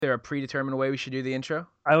there a predetermined way we should do the intro?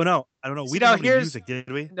 I don't know. We didn't have any music,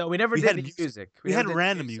 did we? No, we never We did had the music. we had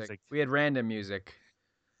random music. We had random music.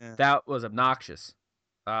 Yeah. That was obnoxious.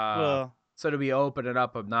 Well, So do we open it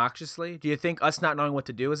up obnoxiously? Do you think us not knowing what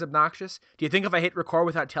to do is obnoxious? Do you think if I hit record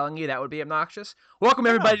without telling you that would be obnoxious? Welcome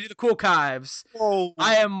everybody to the Coolchives. whoa,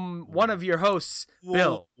 I am one of your hosts, whoa.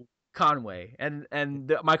 Bill Conway, and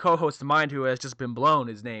my co-host, the mind who has just been blown,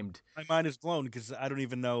 is named. My mind is blown because I don't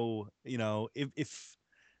even know. If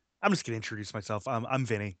I'm just gonna introduce myself. I'm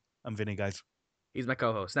Vinny. I'm Vinny, guys. He's my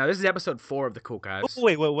co-host. Now this is episode 4 of the Coolchives. Oh,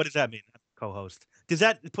 wait, what does that mean? Co-host. Does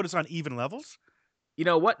that put us on even levels? You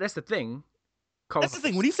know what? That's the thing. That's the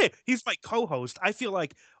thing. When you say he's my co-host, I feel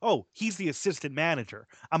like, oh, he's the assistant manager.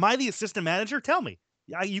 Am I the assistant manager? Tell me.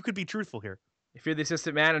 You could be truthful here. If you're the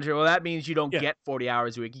assistant manager, well, that means you don't Yeah. get 40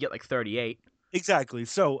 hours a week. You get like 38. Exactly.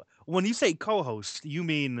 So when you say co-host, you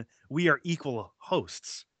mean we are equal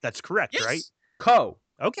hosts. That's correct, Yes. right? Co.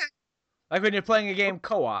 Okay. Like when you're playing a game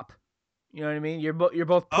co-op. You know what I mean? You're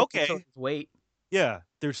both Okay. weight. Yeah.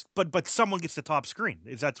 But someone gets the top screen.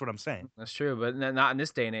 That's what I'm saying. That's true, but not in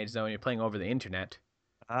this day and age though when you're playing over the internet.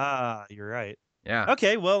 Ah, you're right. Yeah.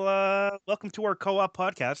 Okay, well, welcome to our co-op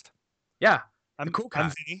podcast. Yeah. I'm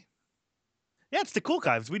Coolchives. Vinny. Yeah, it's the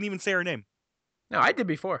Coolchives. We didn't even say our name. No, I did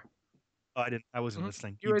before. Oh, I didn't. I wasn't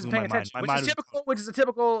listening. You wasn't paying attention, My mind which is a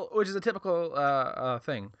typical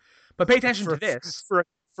thing. But pay attention to this.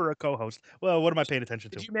 For a co-host. Well, what am I paying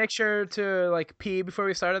attention to? Did you make sure to like pee before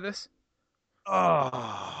we started this?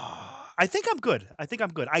 Oh, I think I'm good. I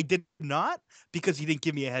did not because you didn't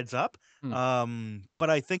give me a heads up. But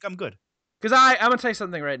I think I'm good. Because I'm gonna tell you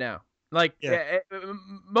something right now. Like,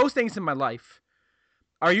 most things in my life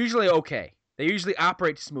are usually okay. They usually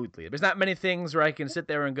operate smoothly. There's not many things where I can sit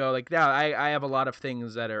there and go like, yeah, I have a lot of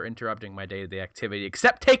things that are interrupting my day-to-day activity,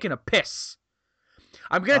 except taking a piss.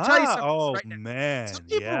 I'm gonna tell you something right now. Man, some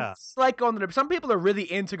people like going to some people are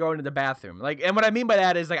really into going to the bathroom. Like, and what I mean by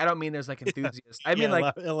that is like I don't mean there's like enthusiasts. I mean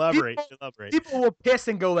like elaborate. People will piss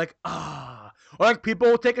and go like or like people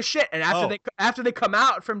will take a shit and after they come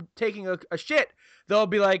out from taking a shit, they'll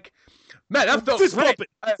be like, man, that felt great.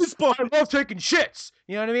 I love taking shits.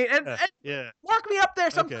 You know what I mean? And walk me up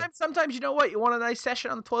there sometimes. Okay. Sometimes you know what? You want a nice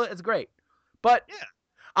session on the toilet, it's great. But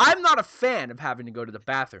I'm not a fan of having to go to the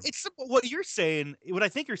bathroom. It's what you're saying. What I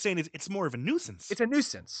think you're saying is it's more of a nuisance. It's a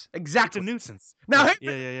nuisance. Exactly. It's a nuisance. Now,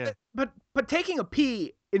 But taking a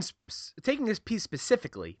pee, taking this pee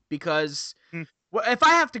specifically, because if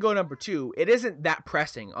I have to go number 2, it isn't that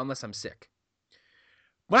pressing unless I'm sick.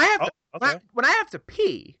 When I have to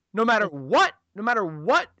pee, no matter what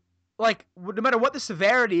the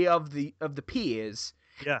severity of the pee is,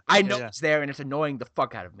 I know it's there and it's annoying the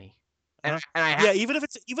fuck out of me. Even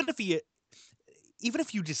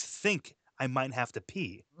if you just think I might have to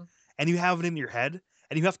pee, and you have it in your head,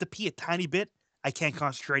 and you have to pee a tiny bit, I can't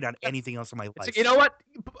concentrate on anything else in my life. Like, you know what?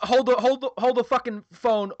 Hold the fucking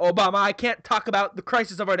phone, Obama. I can't talk about the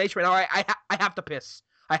crisis of our nation right now. I have to piss.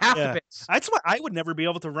 I have to piss. That's why I would never be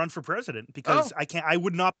able to run for president because I can't. I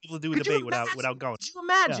would not be able to do a debate without going. Could you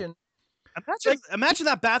imagine? Imagine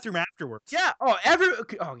that bathroom afterwards. Yeah.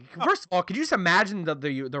 First of all, could you just imagine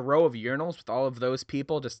the row of urinals with all of those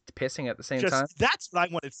people just pissing at the same time? That's what I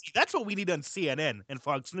want to see. That's what we need on CNN and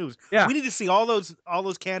Fox News. Yeah. We need to see all those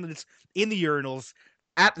candidates in the urinals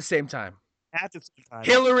at the same time.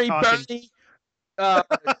 Hillary, Bernie.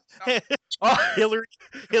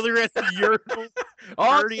 Hillary at the urinal.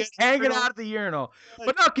 Hanging out at the urinal.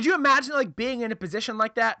 But no, could you imagine like being in a position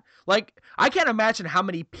like that? Like, I can't imagine how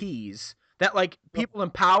many pees that like people in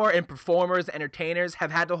power and performers, entertainers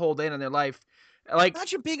have had to hold in their life. Like,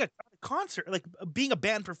 imagine being a concert, like being a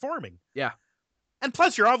band performing. Yeah. And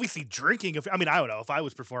plus, you're obviously drinking. I don't know. If I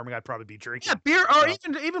was performing, I'd probably be drinking. Yeah, beer or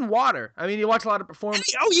even water. I mean, you watch a lot of performers.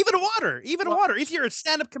 Even water. Water. If you're a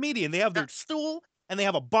stand-up comedian, they have their stool and they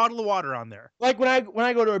have a bottle of water on there. Like when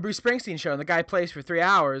I go to a Bruce Springsteen show and the guy plays for 3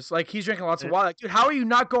 hours, like he's drinking lots of water. Like, dude, how are you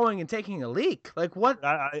not going and taking a leak? Like, what?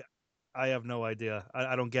 I have no idea.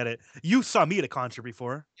 I don't get it. You saw me at a concert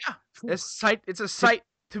before. Yeah, it's a sight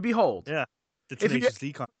to behold. Yeah.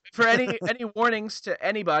 For any warnings to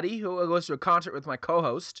anybody who goes to a concert with my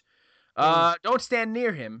co-host, don't stand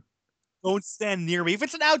near him. Don't stand near me. If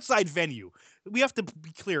it's an outside venue, we have to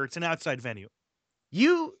be clear. It's an outside venue.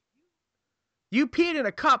 You peed in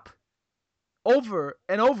a cup over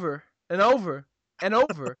and over and over and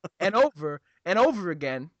over and over and over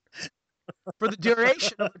again for the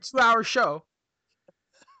duration of a 2-hour show.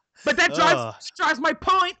 But that drives my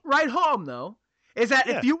point right home, though. Is that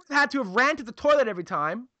if you had to have ran to the toilet every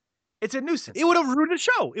time, It's a nuisance. It would have ruined the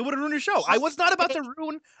show. It would have ruined the show. I was not about to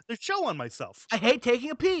ruin the show on myself. I hate taking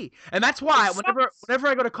a pee, and that's why whenever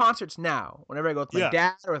I go to concerts now, whenever I go with my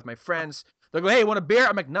dad or with my friends, they'll go, "Hey, want a beer?"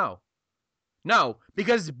 I'm like, "No,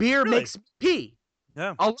 because beer makes me pee."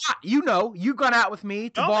 Yeah, a lot. You know, you've gone out with me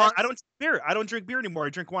to bars. I don't drink beer. I don't drink beer anymore. I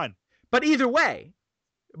drink wine. But either way,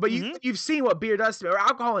 you've seen what beer does to me, or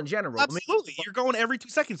alcohol in general. Absolutely, you're going every 2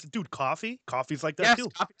 seconds, dude. Coffee's like that too.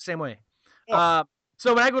 Yes, coffee the same way. Oh.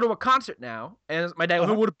 So when I go to a concert now, and my dad goes,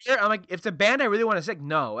 "What a beer?" I'm like, if it's a band I really want to see,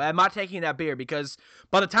 no, I'm not taking that beer, because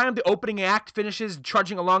by the time the opening act finishes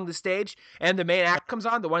trudging along the stage and the main act comes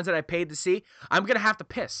on, the ones that I paid to see, I'm gonna have to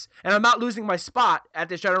piss, and I'm not losing my spot at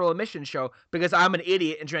this general admission show because I'm an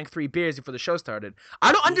idiot and drank 3 beers before the show started.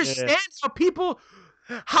 I don't understand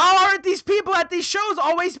how aren't these people at these shows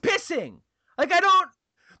always pissing? Like, I don't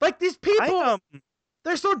like these people.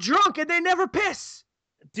 They're so drunk and they never piss.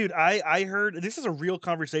 Dude, I heard, this is a real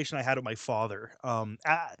conversation I had with my father.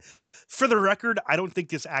 For the record, I don't think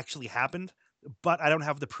this actually happened, but I don't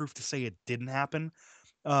have the proof to say it didn't happen.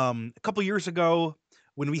 A couple years ago,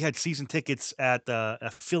 when we had season tickets at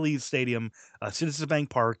Phillies Stadium, Citizens Bank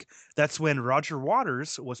Park, that's when Roger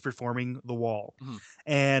Waters was performing The Wall. Mm-hmm.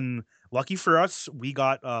 And lucky for us, we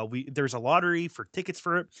got there's a lottery for tickets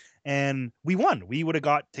for it, and we won. We would have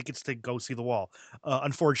got tickets to go see The Wall.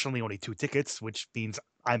 Unfortunately, only 2 tickets, which means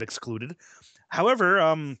I'm excluded.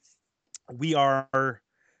 However,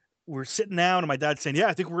 we're sitting down, and my dad's saying, "Yeah,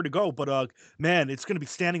 I think we're gonna go, but man, it's gonna be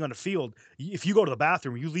standing on the field. If you go to the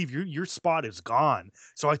bathroom, you leave, your spot is gone."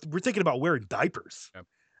 So we're thinking about wearing diapers. Yep.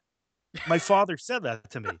 My father said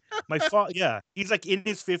that to me. My father, yeah, he's like in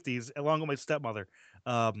his 50s, along with my stepmother.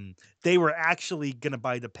 They were actually gonna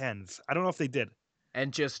buy the pens. I don't know if they did.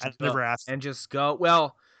 And just I never asked. And just go.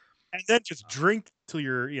 Well, and then just drink till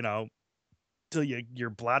your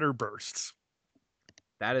bladder bursts.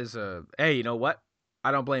 That is hey, you know what? I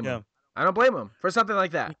don't blame him. I don't blame him for something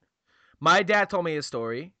like that. My dad told me his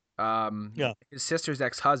story. His sister's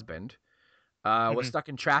ex-husband was stuck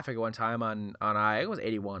in traffic one time on I think it was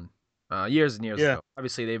 81. Years and years ago.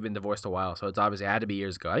 Obviously, they've been divorced a while, so it's obviously had to be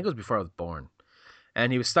years ago. I think it was before I was born.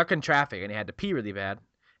 And he was stuck in traffic, and he had to pee really bad.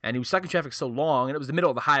 And he was stuck in traffic so long, and it was the middle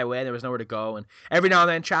of the highway, and there was nowhere to go. And every now and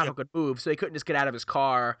then, traffic would move, so he couldn't just get out of his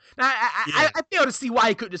car. Now, I feel to see why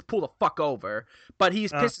he couldn't just pull the fuck over, but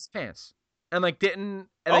he's pissed his pants and didn't.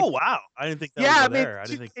 And, wow! I didn't think that was there. I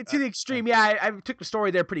didn't think to the extreme. Yeah, I took the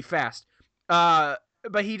story there pretty fast. But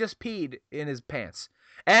he just peed in his pants,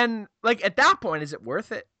 and at that point, is it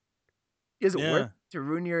worth it? Is it worth it to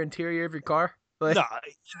ruin your interior of your car? No,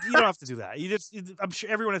 you don't have to do that. I'm sure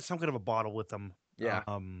everyone has some kind of a bottle with them. Yeah.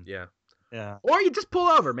 Yeah. Or you just pull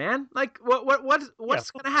over, man.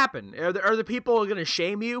 What's gonna happen? Are the people gonna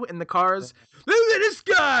shame you in the cars? Look at this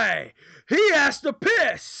guy. He has to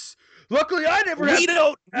piss. Luckily, I never. We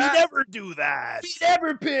never do that. We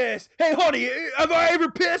never piss. Hey, honey, have I ever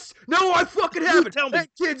pissed? No, I fucking haven't. Tell me, hey,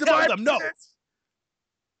 kids, tell them no.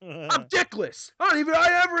 I'm dickless. I don't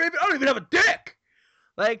even have a dick.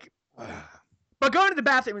 But going to the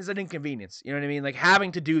bathroom is an inconvenience. You know what I mean?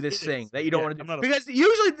 Having to do this thing that you don't want to do. Because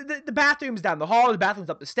usually the bathroom's down the hall, or the bathroom's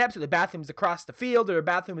up the steps, or the bathroom's across the field, or the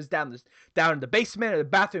bathroom is down in the basement, or the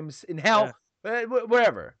bathroom's in hell,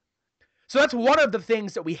 wherever. So that's one of the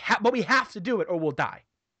things that we have, but we have to do it or we'll die.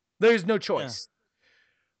 There's no choice.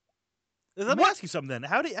 Let me ask you something then.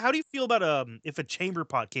 How do you feel about if a chamber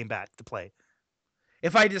pot came back to play? I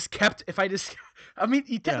mean,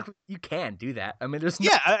 you can do that. I mean, there's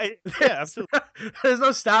absolutely. There's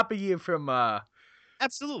no stopping you from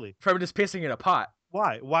absolutely from just pissing in a pot.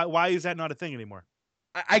 Why is that not a thing anymore?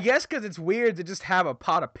 I guess because it's weird to just have a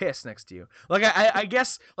pot of piss next to you. I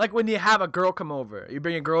guess when you have a girl come over, you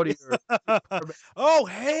bring a girl to your. Oh,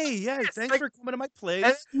 hey, yeah, thanks for coming to my place.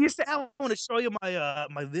 I want to show you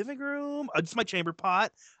my living room. It's my chamber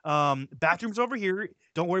pot. Bathroom's over here.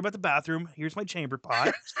 Don't worry about the bathroom. Here's my chamber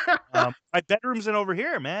pot. My bedroom's in over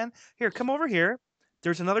here, man. Here, come over here.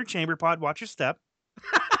 There's another chamber pot. Watch your step.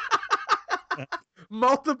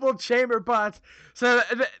 Multiple chamber pots. So,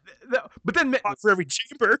 but then for every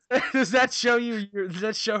chamber. Does that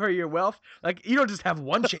show her your wealth? You don't just have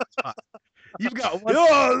one chamber pot. You've got one.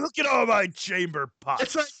 Oh, look at all my chamber pots.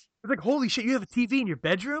 It's like holy shit. You have a TV in your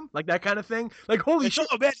bedroom, that kind of thing. Holy shit,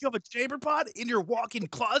 oh man, you have a chamber pot in your walk-in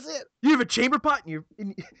closet. You have a chamber pot in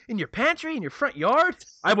your pantry in your front yard.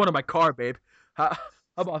 I have one in my car, babe. How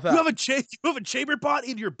about that? You have a chamber pot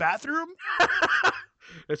in your bathroom.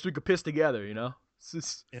 So we could piss together,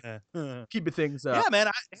 Just keep things up. Yeah,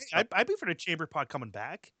 man. I'd be for the chamber pot coming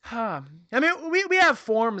back. I mean, we have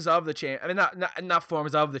forms of the chamber. I mean, not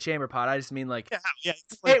forms of the chamber pot. I just mean ways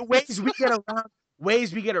we get around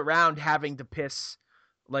ways we get around having to piss,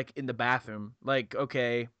 like, in the bathroom. Like,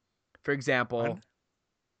 okay, for example,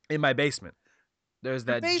 in my basement, there's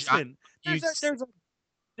Your that giant. basement.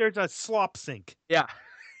 There's a slop sink. Yeah.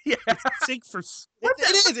 Yeah. It's a sink for. What the-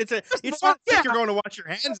 It is. It's all, not yeah. like you're going to wash your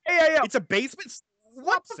hands. Yeah. It's a basement What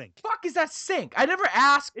slop the sink. fuck is that sink? I never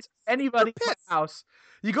asked It's anybody in my house.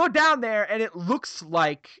 You go down there and it looks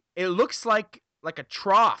like a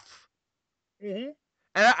trough. Mm-hmm.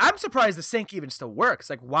 And I'm surprised the sink even still works.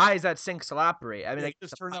 Like, why is that sink still operate? I mean, you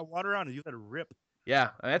just turn that water on and you got to rip. Yeah,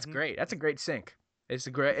 that's great. That's a great sink.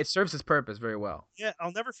 It serves its purpose very well. Yeah,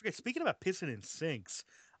 I'll never forget. Speaking about pissing in sinks,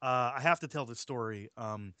 I have to tell this story.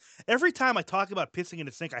 Every time I talk about pissing in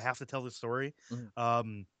a sink, I have to tell this story.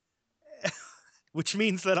 Mhm. Which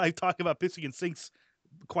means that I talk about pissing in sinks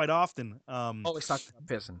quite often. Always talking about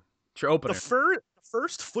pissing. It's your opener. The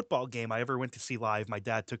first football game I ever went to see live, my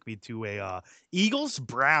dad took me to a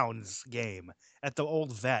Eagles-Browns game at the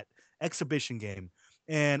old vet exhibition game.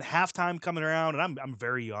 And halftime coming around, and I'm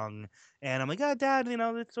very young, and I'm like, "Oh, Dad,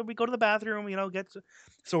 so we go to the bathroom,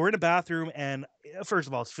 so we're in the bathroom, and first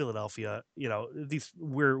of all, it's Philadelphia,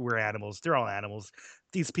 we're animals, they're all animals.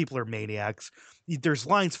 These people are maniacs. There's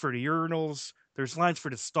lines for the urinals, there's lines for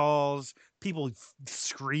the stalls, people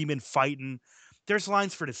screaming, fighting. There's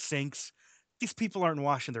lines for the sinks. These people aren't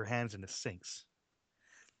washing their hands in the sinks.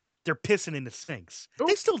 They're pissing in the sinks. Ooh.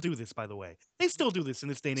 They still do this, by the way. They still do this in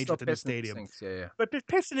this day and age at the stadium. Sinks. Yeah. But they're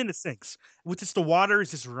pissing in the sinks. With just the water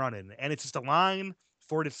is just running, and it's just a line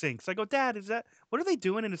for the sinks. I go, Dad, what are they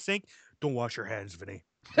doing in the sink? Don't wash your hands, Vinny.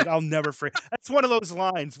 Like, I'll never forget. That's one of those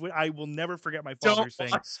lines I will never forget my father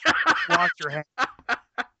saying, wash your hands.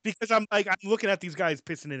 Because I'm looking at these guys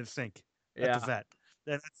pissing in a sink at the vet.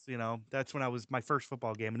 That's when I was my first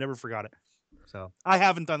football game. I never forgot it. So I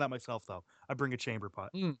haven't done that myself though. I bring a chamber pot.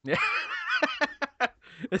 Yeah.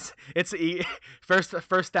 it's first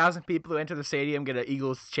 1,000 people who enter the stadium get an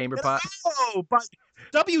Eagles chamber pot. Oh, but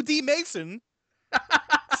W.D. Mason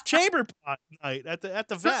chamber pot night at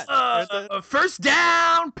the vet. First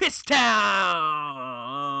down, piss town.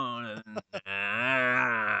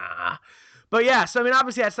 But yeah, so I mean,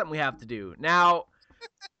 obviously that's something we have to do. Now,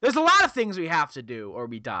 there's a lot of things we have to do, or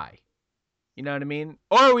we die. You know what I mean?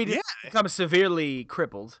 Or we just become severely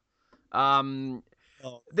crippled. There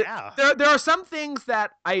are some things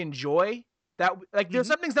that I enjoy. There's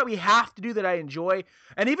some things that we have to do that I enjoy,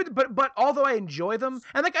 and but although I enjoy them,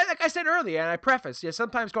 and like I said earlier, and I preface,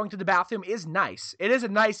 sometimes going to the bathroom is nice. It is a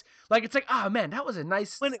nice, it's like, oh man, that was a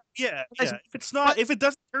nice. If it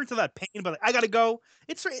doesn't turn to that pain, but I gotta go.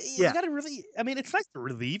 You gotta really. I mean, it's nice to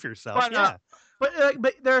relieve yourself.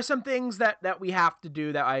 But there are some things that we have to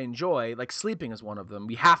do that I enjoy. Like sleeping is one of them.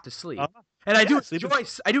 We have to sleep, and I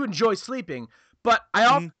do enjoy sleeping. But I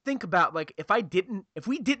often think about if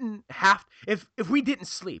we didn't have to,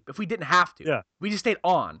 we just stayed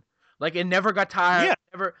on, and never got tired,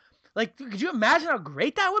 never, could you imagine how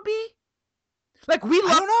great that would be? We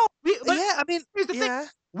love, I don't know. Here's the thing: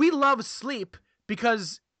 we love sleep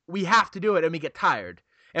because we have to do it and we get tired.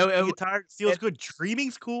 And we get tired, feels good.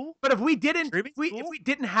 Dreaming's cool. But if we didn't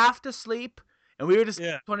have to sleep and we were just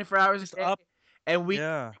 24 hours a day, up. And we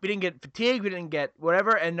didn't get fatigued, we didn't get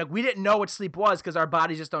whatever, and we didn't know what sleep was because our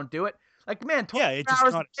bodies just don't do it. 24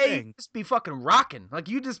 hours a day, you'd just be fucking rocking.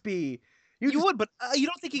 You would, but you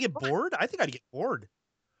don't think you get bored? I think I'd get bored.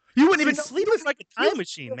 You wouldn't even know. Sleep is like a time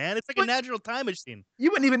machine, man. It's like a natural time machine. You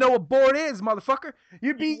wouldn't even know what bored is, motherfucker.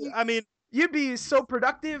 You'd be so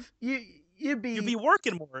productive. You'd be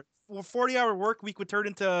working more. A 40-hour work week would turn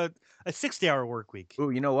into a 60-hour work week. Ooh,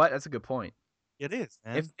 you know what? That's a good point. It is,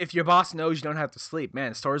 man. If your boss knows you don't have to sleep,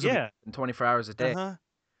 man, stores will be in 24 hours a day.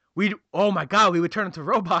 Oh my god, we would turn into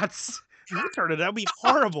robots. That'd be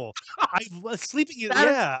horrible. Sleeping.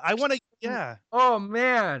 I want to. Yeah. Oh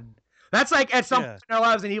man, that's at some point in our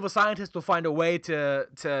lives, an evil scientist will find a way to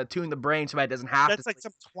tune the brain so that it doesn't have to. That's like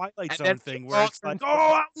some Twilight Zone thing where it's like,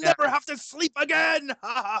 I'll never have to sleep again.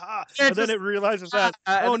 And then it realizes that,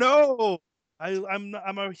 oh no. I'm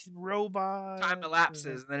a robot. Time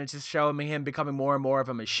elapses, and then it's just showing me him becoming more and more of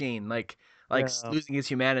a machine, losing his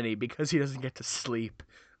humanity because he doesn't get to sleep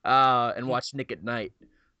and watch Nick at Night.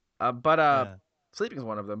 Sleeping is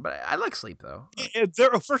one of them. But I like sleep though.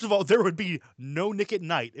 First of all, there would be no Nick at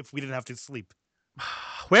Night if we didn't have to sleep.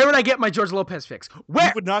 Where would I get my George Lopez fix?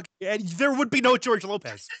 Where would not? There would be no George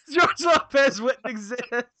Lopez. George Lopez wouldn't exist.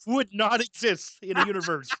 Would not exist in a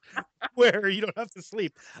universe where you don't have to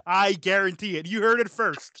sleep. I guarantee it. You heard it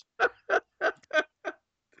first.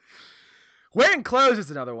 Wearing clothes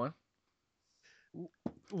is another one.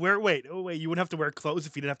 Wait, you wouldn't have to wear clothes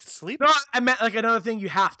if you didn't have to sleep? No, I meant another thing you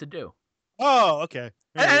have to do. Oh, okay.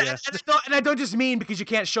 Yeah. And I don't just mean because you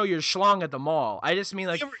can't show your schlong at the mall. I just mean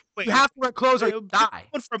like Wait, you have to wear clothes or you die.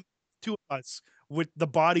 One from two of us with the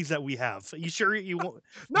bodies that we have. You sure you won't?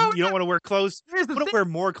 No, you don't want to wear clothes? Here's the Why don't thing. wear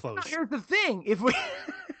more clothes? Here's the thing. If we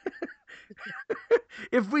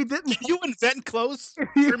if we didn't, Can you invent clothes for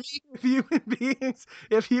me?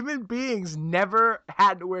 If human beings never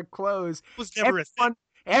had to wear clothes, It was never a thing.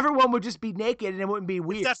 Everyone would just be naked and it wouldn't be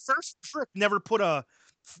weird. If that first prick never put a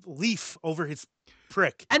leaf over his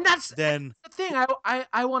prick, and that's then the thing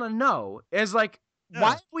I want to know is like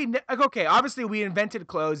why we like, okay, obviously we invented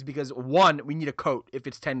clothes because one, we need a coat if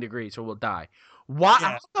it's 10 degrees or we'll die. Why?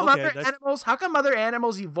 Yeah, How come other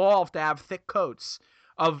animals evolved to have thick coats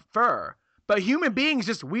of fur, but human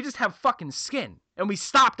beings we just have fucking skin and we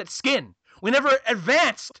stopped at skin. We never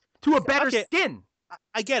advanced to a better skin.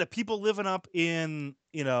 I get it. People living up in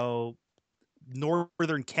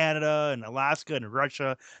northern Canada and Alaska and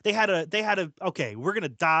Russia, they had a okay, we're gonna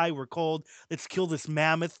die, we're cold, let's kill this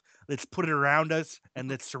mammoth, let's put it around us and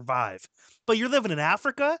let's survive. But you're living in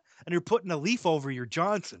Africa and you're putting a leaf over your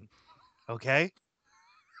Johnson. Okay,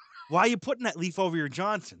 why are you putting that leaf over your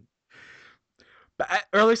Johnson? But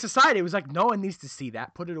early society was like, no one needs to see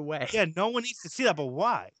that, put it away. Yeah, no one needs to see that, but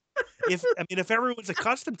why? If everyone's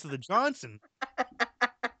accustomed to the Johnson,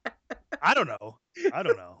 I don't know.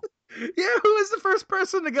 Yeah, who was the first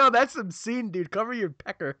person to go? That's obscene, dude. Cover your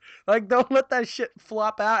pecker. Like, don't let that shit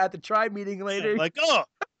flop out at the tribe meeting later. Yeah, like, oh,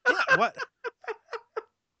 yeah, what?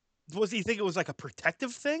 You think it was like a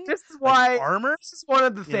protective thing? This is why armor. This is one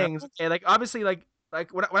of the things. Okay, like obviously, like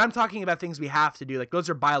when I'm talking about things we have to do, like those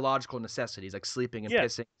are biological necessities, like sleeping and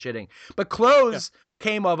pissing, shitting. But clothes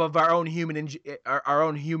came of our own human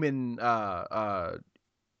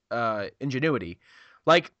ingenuity.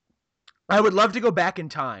 Like, I would love to go back in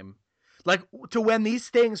time, like to when these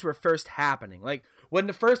things were first happening. Like when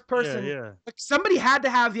the first person, like somebody had to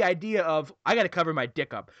have the idea of I got to cover my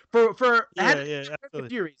dick up for a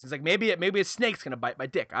few reasons. Like maybe a snake's gonna bite my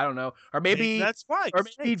dick. I don't know, or maybe that's why. Or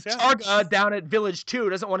maybe Chaga down at Village 2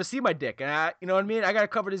 doesn't want to see my dick, and you know what I mean. I got to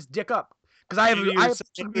cover this dick up because I have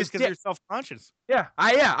because you're self-conscious. Yeah,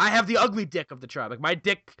 I have the ugly dick of the tribe. Like my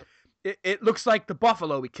dick, it looks like the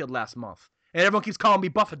buffalo we killed last month, and everyone keeps calling me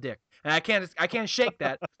Buffa Dick. And I can't shake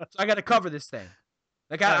that, so I got to cover this thing.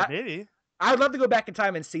 Like maybe I'd love to go back in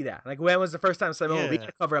time and see that. Like when was the first time someone we got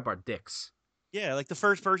to cover up our dicks? Yeah, like the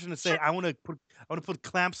first person to say I want to put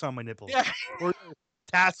clamps on my nipples. Or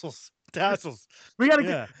tassels. We got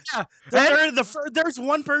to There's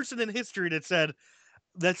one person in history that said,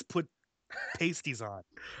 "Let's put pasties on."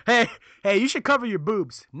 Hey, you should cover your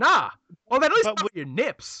boobs. Nah. Well, at least cover your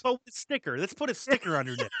nips. Oh, a sticker. Let's put a sticker on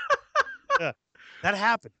your nip. Yeah, that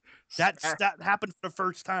happened. That happened for the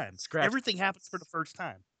first time. Everything happens for the first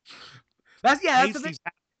time. That's the thing.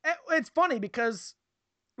 It's funny because,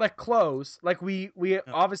 like clothes, like we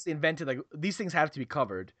obviously invented like these things have to be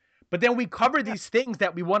covered, but then we cover these things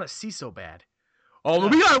that we want to see so bad. Oh,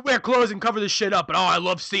 we gotta wear clothes and cover this shit up, but I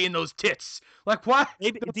love seeing those tits. Like why?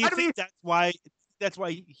 Do you think that's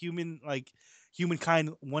why humankind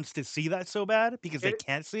wants to see that so bad because they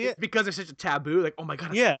can't see it because it's such a taboo. Like, oh my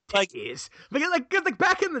god, like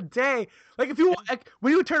back in the day, like if you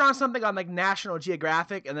when you turn on something on like National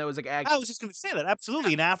Geographic and there was like I was just gonna say that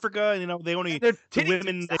absolutely in Africa, they only the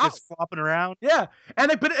women they just flopping around, and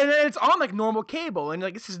like but and it's on like normal cable and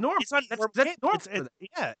like this is normal. It's on normal cable.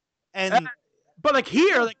 And but like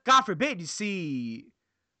here, like God forbid you see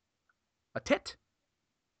a tit.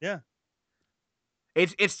 Yeah.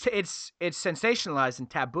 It's sensationalized and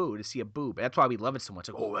taboo to see a boob. That's why we love it so much.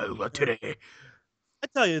 Like, oh, titty. I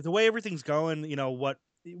tell you, the way everything's going,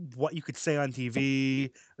 what you could say on TV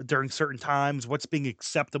during certain times, what's being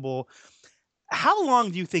acceptable. How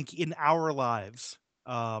long do you think in our lives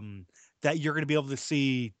that you're going to be able to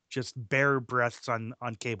see just bare breasts on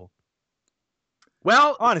cable?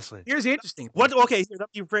 Well, honestly, here's the interesting thing. Let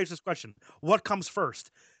me phrase this question. What comes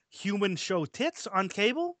first? Human show tits on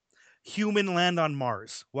cable? Human land on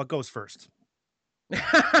Mars? What goes first? It's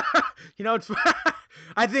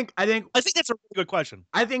I think that's a really good question.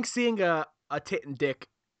 I think seeing a tit and dick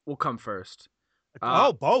will come first.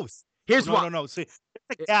 Both. Here's why. No. See, it's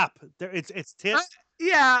a gap. There, it's tits.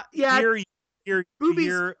 Yeah.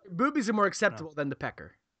 Boobies are more acceptable than the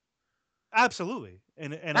pecker. Absolutely,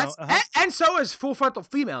 and so is full frontal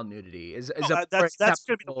female nudity. That's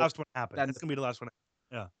gonna be the last one to happen. That's gonna be the last one.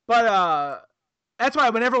 Yeah. But that's why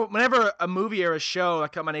whenever a movie or a show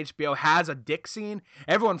like come on HBO has a dick scene,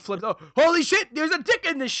 everyone flips. Oh, holy shit! There's a dick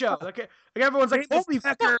in this show. Like everyone's like, holy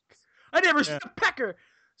pecker! I never seen a pecker.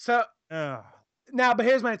 So now, but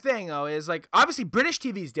here's my thing though: is like obviously British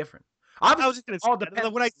TV is different. I was just gonna say,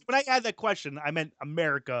 when I had that question, I meant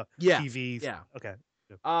America TVs. Yeah. Okay.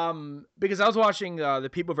 Because I was watching The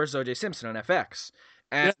People versus O.J. Simpson on FX,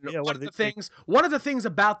 and one of the things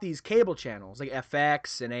about these cable channels like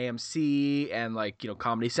FX and AMC and like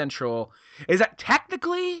Comedy Central is that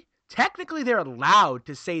technically they're allowed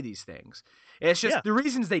to say these things. It's just the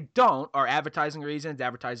reasons they don't are advertising reasons.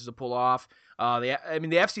 Advertisers will pull off. The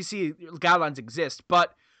FCC guidelines exist,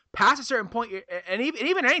 but past a certain point, and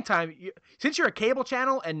even anytime, since you're a cable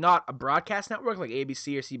channel and not a broadcast network like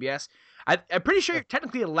ABC or CBS, I'm pretty sure you're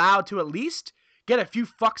technically allowed to at least get a few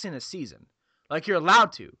fucks in a season. Like, you're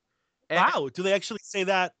allowed to. Wow, do they actually say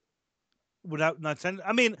that without not sending?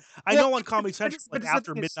 I mean, I know on Comedy Central, like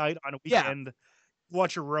after midnight on a weekend,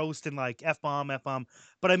 watch a roast and like F-bomb.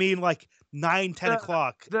 But I mean, like 9, 10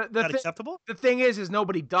 o'clock, that acceptable? The thing is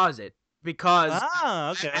nobody does it because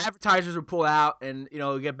advertisers would pull out and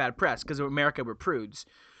get bad press because America we're prudes.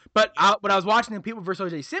 But when I was watching The People vs.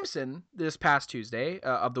 O.J. Simpson this past Tuesday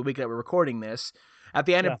of the week that we're recording this, at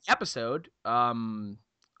the end of the episode,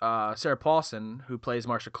 Sarah Paulson, who plays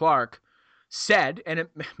Marsha Clark, said, and it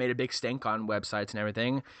made a big stink on websites and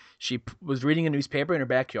everything, she was reading a newspaper in her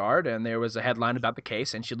backyard, and there was a headline about the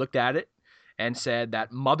case, and she looked at it and said,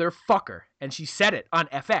 "That motherfucker," and she said it on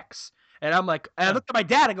FX. And I'm like, and I looked at my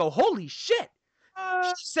dad and go, "Holy shit!"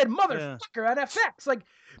 She said "motherfucker" on FX. Like,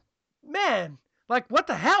 man. Like, what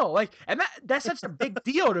the hell? Like, and that's such a big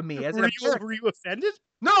deal to me. As were you offended?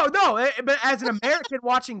 No. But as an American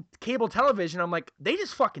watching cable television, I'm like, they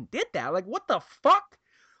just fucking did that. Like, what the fuck?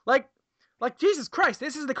 Like Jesus Christ,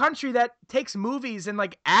 this is the country that takes movies and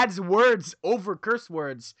like adds words over curse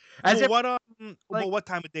words. What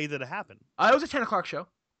time of day did it happen? It was a 10 o'clock show.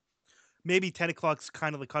 Maybe 10 o'clock's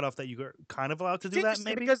kind of the cutoff that you are kind of allowed to do that,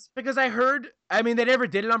 maybe? Because I heard, I mean, they never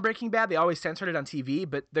did it on Breaking Bad. They always censored it on TV,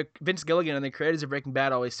 but Vince Gilligan and the creators of Breaking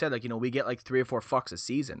Bad always said, like, we get like 3 or 4 fucks a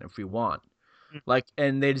season if we want. Like,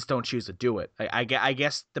 and they just don't choose to do it. I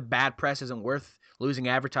guess the bad press isn't worth losing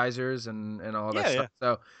advertisers and all that stuff.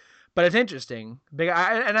 So, but it's interesting. Maybe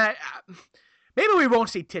we won't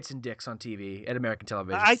see tits and dicks on TV at American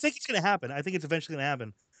television. I think it's going to happen. I think it's eventually going to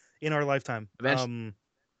happen in our lifetime. Eventually.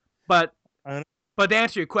 But to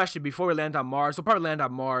answer your question, before we land on Mars, we'll probably land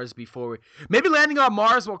on Mars before maybe landing on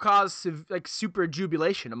Mars will cause like super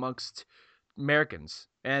jubilation amongst Americans.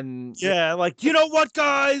 And like, you know what,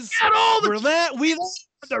 guys? We land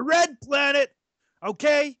on the red planet.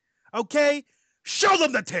 Okay, show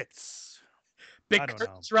them the tits. Big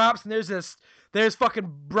curtain drops, and there's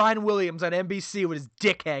fucking Brian Williams on NBC with his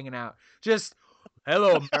dick hanging out. Just,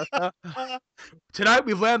 hello, America. Tonight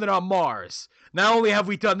we've landed on Mars. Not only have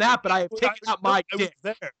we done that, but I have taken out my dick.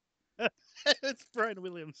 It's Brian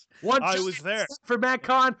Williams. I was there for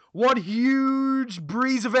mankind. One huge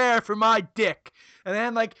breeze of air for my dick, and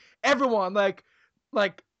then like everyone, like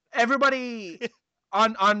everybody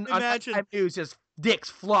on news just dicks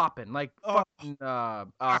flopping like fucking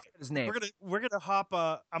his name. We're gonna hop.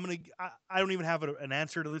 I don't even have an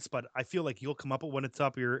answer to this, but I feel like you'll come up with one at the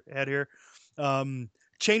top of your head here.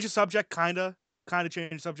 Change the subject, kind of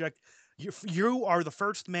change the subject. You are the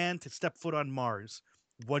first man to step foot on Mars.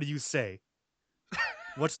 What do you say?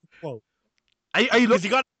 What's the quote? Are you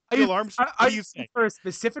got alarms? What do you say? For a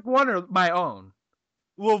specific one or my own?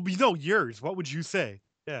 Well, yours. What would you say?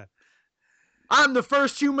 Yeah. I'm the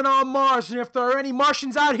first human on Mars, and if there are any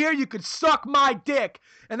Martians out here, you could suck my dick.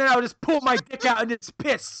 And then I would just pull my dick out and just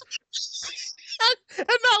piss. And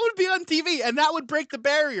that would be on TV, and that would break the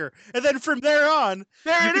barrier. And then from there on,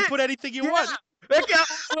 you can put anything you want.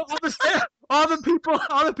 All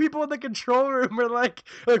the people in the control room are like,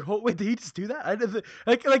 oh, wait, did he just do that? I didn't,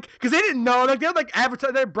 like, because they didn't know. Like, they're like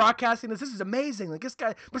advertising, they're broadcasting this. This is amazing. Like, this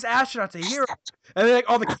astronaut's a hero. And then like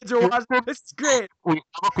all the kids are watching. This is great.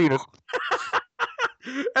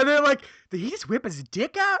 And they're like, did he just whip his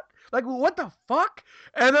dick out? Like, what the fuck?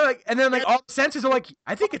 And they're like, all the censors are like,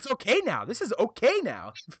 I think it's okay now. This is okay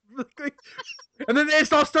now. And then they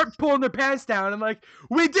just all start pulling their pants down and like,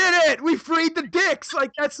 we did it. We freed the dicks.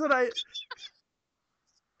 Like, that's what I.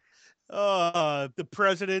 The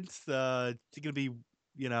president's gonna be,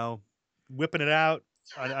 whipping it out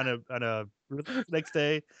on a next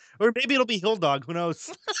day, or maybe it'll be Hill Dog. Who knows?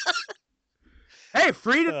 Hey,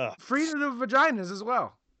 free to vaginas as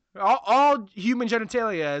well. All human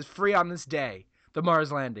genitalia is free on this day, the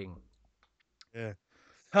Mars landing.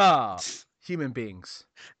 Yeah. Human beings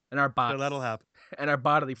and our bodies. So that'll happen. And our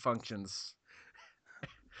bodily functions.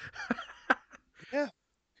 Yeah.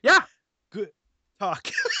 Yeah. Good talk.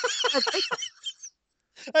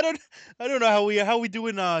 I don't know how we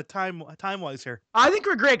doing time wise here. I think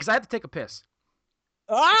we're great because I have to take a piss.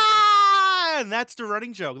 and that's the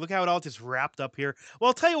running joke. Look how it all just wrapped up here. Well,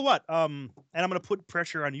 I'll tell you what. And I'm gonna put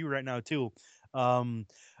pressure on you right now too. Um,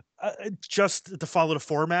 just to follow the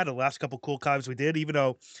format of the last couple cool Coolchives we did. Even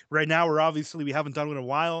though right now we haven't done it in a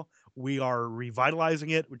while. We are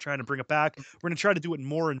revitalizing it. We're trying to bring it back. We're gonna try to do it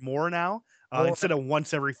more and more now, More. instead of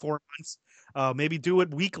once every 4 months. Maybe do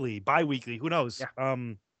it weekly, bi-weekly. Who knows? Yeah.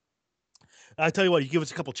 I tell you what, you give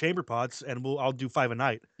us a couple chamber pots, and I'll do 5 a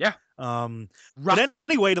night. Yeah. But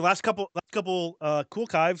anyway, the last couple cool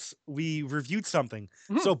Coolchives, we reviewed something.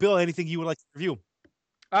 Mhm. So, Bill, anything you would like to review?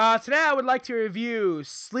 Today I would like to review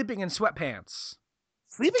sleeping in sweatpants.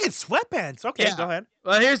 Sleeping in sweatpants. Okay, Yeah. go ahead.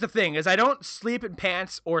 Well, here's the thing: is I don't sleep in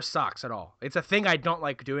pants or socks at all. It's a thing I don't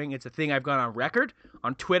like doing. It's a thing I've gone on record,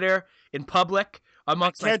 on Twitter, in public,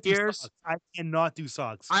 amongst my peers. I cannot do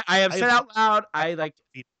socks. I have said out loud,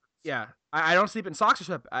 yeah, I don't sleep in socks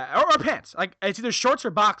or pants. Like, it's either shorts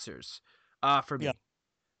or boxers, for me, Yeah.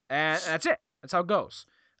 and that's it. That's how it goes.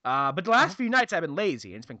 But the last few nights I've been lazy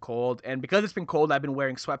and it's been cold, and because it's been cold, I've been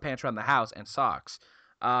wearing sweatpants around the house and socks.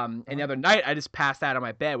 And the other night I just passed out on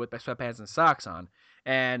my bed with my sweatpants and socks on,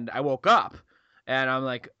 and I woke up, and I'm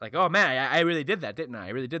like, oh man, I really did that, didn't I? I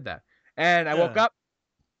really did that. And I woke up,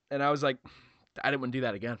 and I was like, I didn't want to do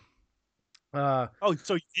that again. So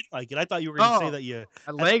you didn't like it? I thought you were going to say that you.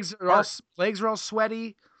 My legs are all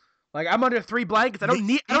sweaty. Like, I'm under 3 blankets. I don't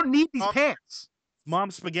need these pants.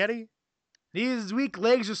 Mom spaghetti. These weak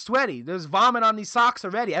legs are sweaty. There's vomit on these socks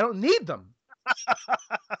already. I don't need them.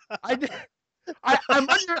 I'm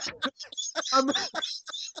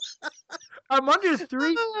under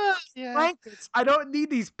 3 blankets. I don't need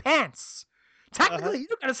these pants. Technically, you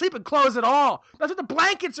don't gotta sleep in clothes at all. That's what the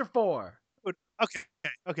blankets are for.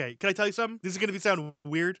 Okay. Can I tell you something? This is gonna sound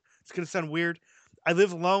weird. It's gonna sound weird. I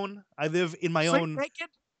live alone. I live in my own. Naked?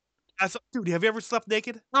 Dude, have you ever slept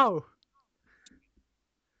naked? No.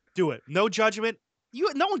 Do it. No judgment.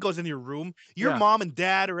 No one goes into your room. Your mom and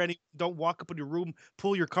dad or any don't walk up in your room,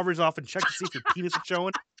 pull your covers off, and check to see if your penis is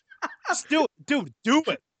showing. Just do it, dude. Do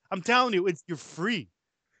it. I'm telling you, you're free.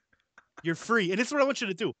 You're free, and this is what I want you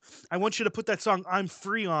to do. I want you to put that song "I'm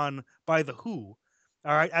Free" on by The Who.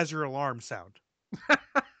 All right, as your alarm sound.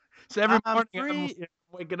 So every morning I'm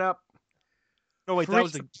waking up. No, wait, that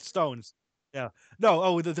was the Stones. Yeah.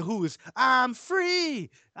 No, the Who's "I'm Free,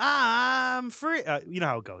 I'm Free." You know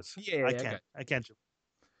how it goes. Yeah, I can't.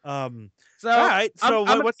 So all right. So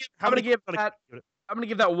I'm gonna give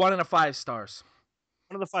that 1 out of 5 stars.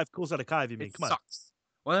 1 out of 5 cools out of Kive. You mean? Come sucks.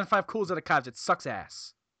 1 out of 5 cools out of Kives. It sucks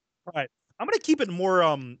ass. All right. I'm gonna keep it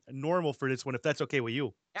more normal for this one, if that's okay with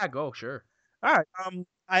you. Yeah, go, sure. All right.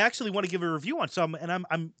 I actually want to give a review on some, and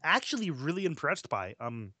I'm actually really impressed by.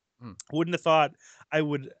 Wouldn't have thought I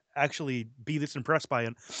would actually be this impressed by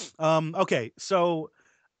it. Okay, so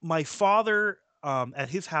my father, at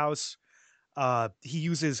his house, he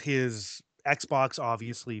uses his Xbox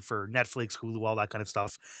obviously for Netflix, Hulu, all that kind of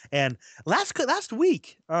stuff. And last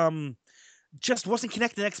week, just wasn't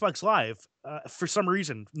connected to Xbox Live for some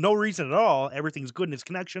reason. No reason at all. Everything's good in his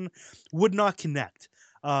connection. Would not connect.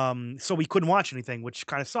 So we couldn't watch anything, which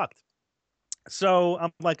kind of sucked. So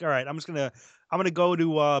I'm like, all right, I'm gonna go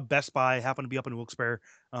to Best Buy. Happen to be up in Wilkes-Barre.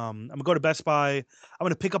 I'm gonna go to Best Buy. I'm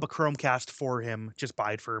gonna pick up a Chromecast for him. Just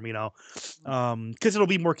buy it for him, because it'll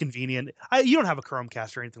be more convenient. You don't have a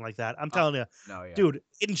Chromecast or anything like that. I'm telling you, no, yeah. Dude.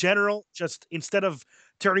 In general, just instead of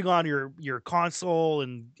turning on your console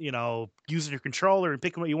and using your controller and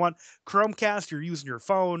picking what you want, Chromecast, you're using your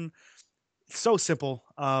phone. So simple.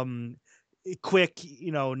 Quick,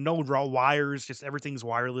 no raw wires, just everything's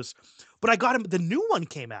wireless. But I got him, the new one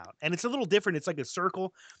came out, and it's a little different. It's like a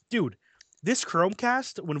circle. Dude, this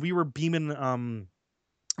Chromecast, when we were beaming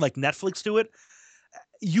like Netflix to it,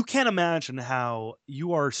 you can't imagine how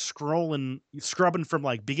you are scrubbing from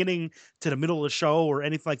like beginning to the middle of the show or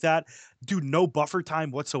anything like that. Dude, no buffer time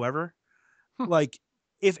whatsoever. Like,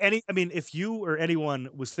 if you or anyone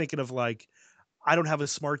was thinking of like, I don't have a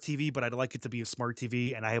smart TV, but I'd like it to be a smart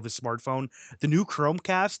TV, and I have a smartphone, the new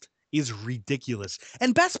Chromecast is ridiculous.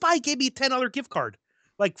 And Best Buy gave me a $10 gift card,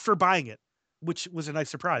 like, for buying it, which was a nice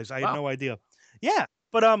surprise. I had no idea. Yeah,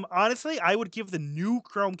 but honestly, I would give the new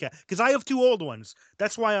Chromecast, because I have 2 old ones.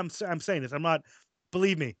 That's why I'm saying this. I'm not.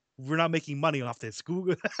 Believe me, we're not making money off this.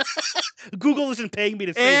 Google isn't paying me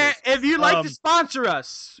to say this. If you'd like to sponsor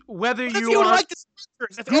us, if any of you would like to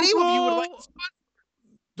sponsor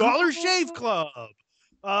Dollar Shave Club.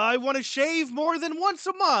 I want to shave more than once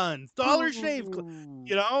a month. Dollar Shave Club.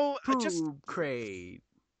 Just crate.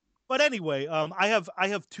 But anyway, I have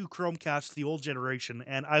 2 Chromecasts, the old generation,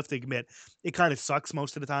 and I have to admit, it kind of sucks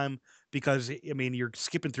most of the time because you're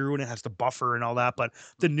skipping through and it has to buffer and all that. But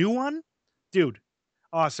the new one, dude,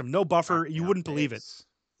 Awesome. No buffer. You wouldn't believe it.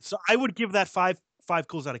 So I would give that five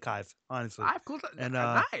cools out of 5, honestly. 5 cools. And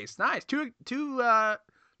nice.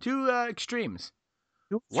 Two extremes.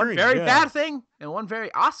 One very bad thing and one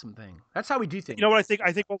very awesome thing. That's how we do things. You know what I think?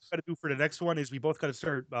 I think what we got to do for the next one is we both got to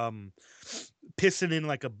start pissing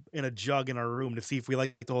in a jug in our room to see if we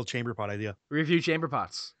like the whole chamber pot idea. Review chamber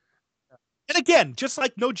pots. And again, just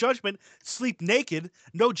like no judgment, sleep naked,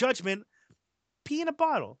 no judgment, pee in a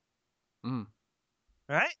bottle. Mm.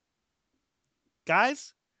 All right,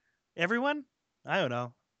 guys, everyone. I don't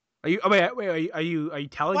know. Are you? Oh, wait. Are you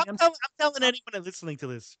telling them? I'm telling anyone listening to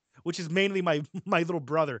this, which is mainly my little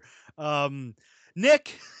brother,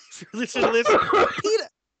 Nick. If you're listening to this,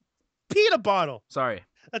 pee in a bottle. Sorry.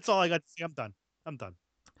 That's all I got to say. I'm done.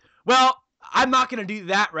 Well, I'm not going to do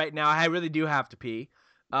that right now. I really do have to pee.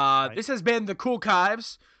 Right. This has been the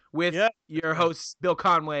Coolchives with your hosts Bill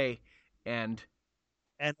Conway and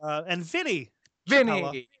Vinny.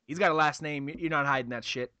 Vinny. He's got a last name. You're not hiding that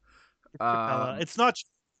shit. It's not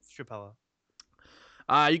Trapella.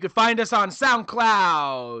 You can find us on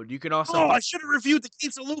SoundCloud. You can also. I should have reviewed the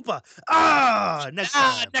Quesalupa.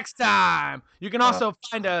 Next time. You can also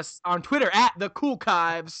find us on Twitter at the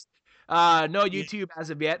Coolchives. No YouTube as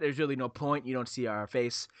of yet. There's really no point. You don't see our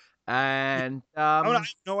face. And I have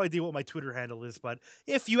no idea what my Twitter handle is, but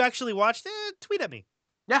if you actually watched it, tweet at me.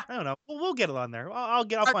 Yeah, I don't know. We'll get it on there. I'll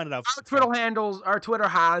find it out. Our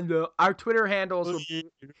Twitter handles will be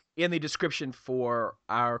in the description for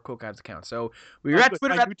our Coolchives account. So we're at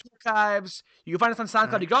Twitter at Coolchives. You can find us on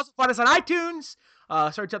SoundCloud. You can also find us on iTunes.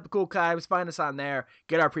 Search up the Coolchives. Find us on there.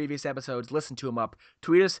 Get our previous episodes. Listen to them up.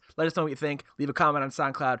 Tweet us. Let us know what you think. Leave a comment on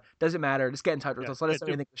SoundCloud. Doesn't matter. Just get in touch with us. Let us know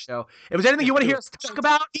what you think of the show. If there's anything you want to hear us talk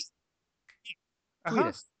about,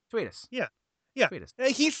 tweet us. Yeah.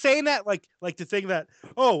 He's saying that like the thing that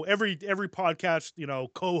every podcast,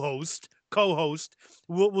 co-host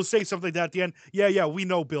will say something like that at the end. Yeah, we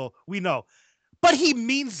know, Bill, we know, but he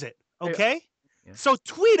means it. Okay, so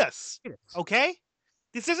tweet us. Okay,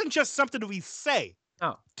 this isn't just something we say.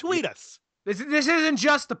 No, tweet us. This isn't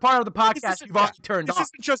just the part of the podcast you've already turned off. This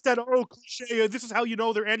isn't just that cliche. This is how you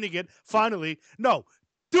know they're ending it. Finally, no,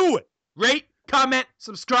 do it. Rate, comment,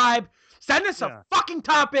 subscribe. Send us a fucking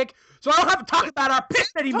topic so I don't have to talk about our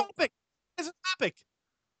piss anymore. It's a topic.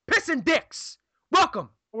 Piss and dicks. Welcome.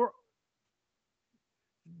 All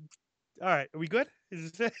right. Are we good?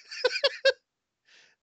 Is this it?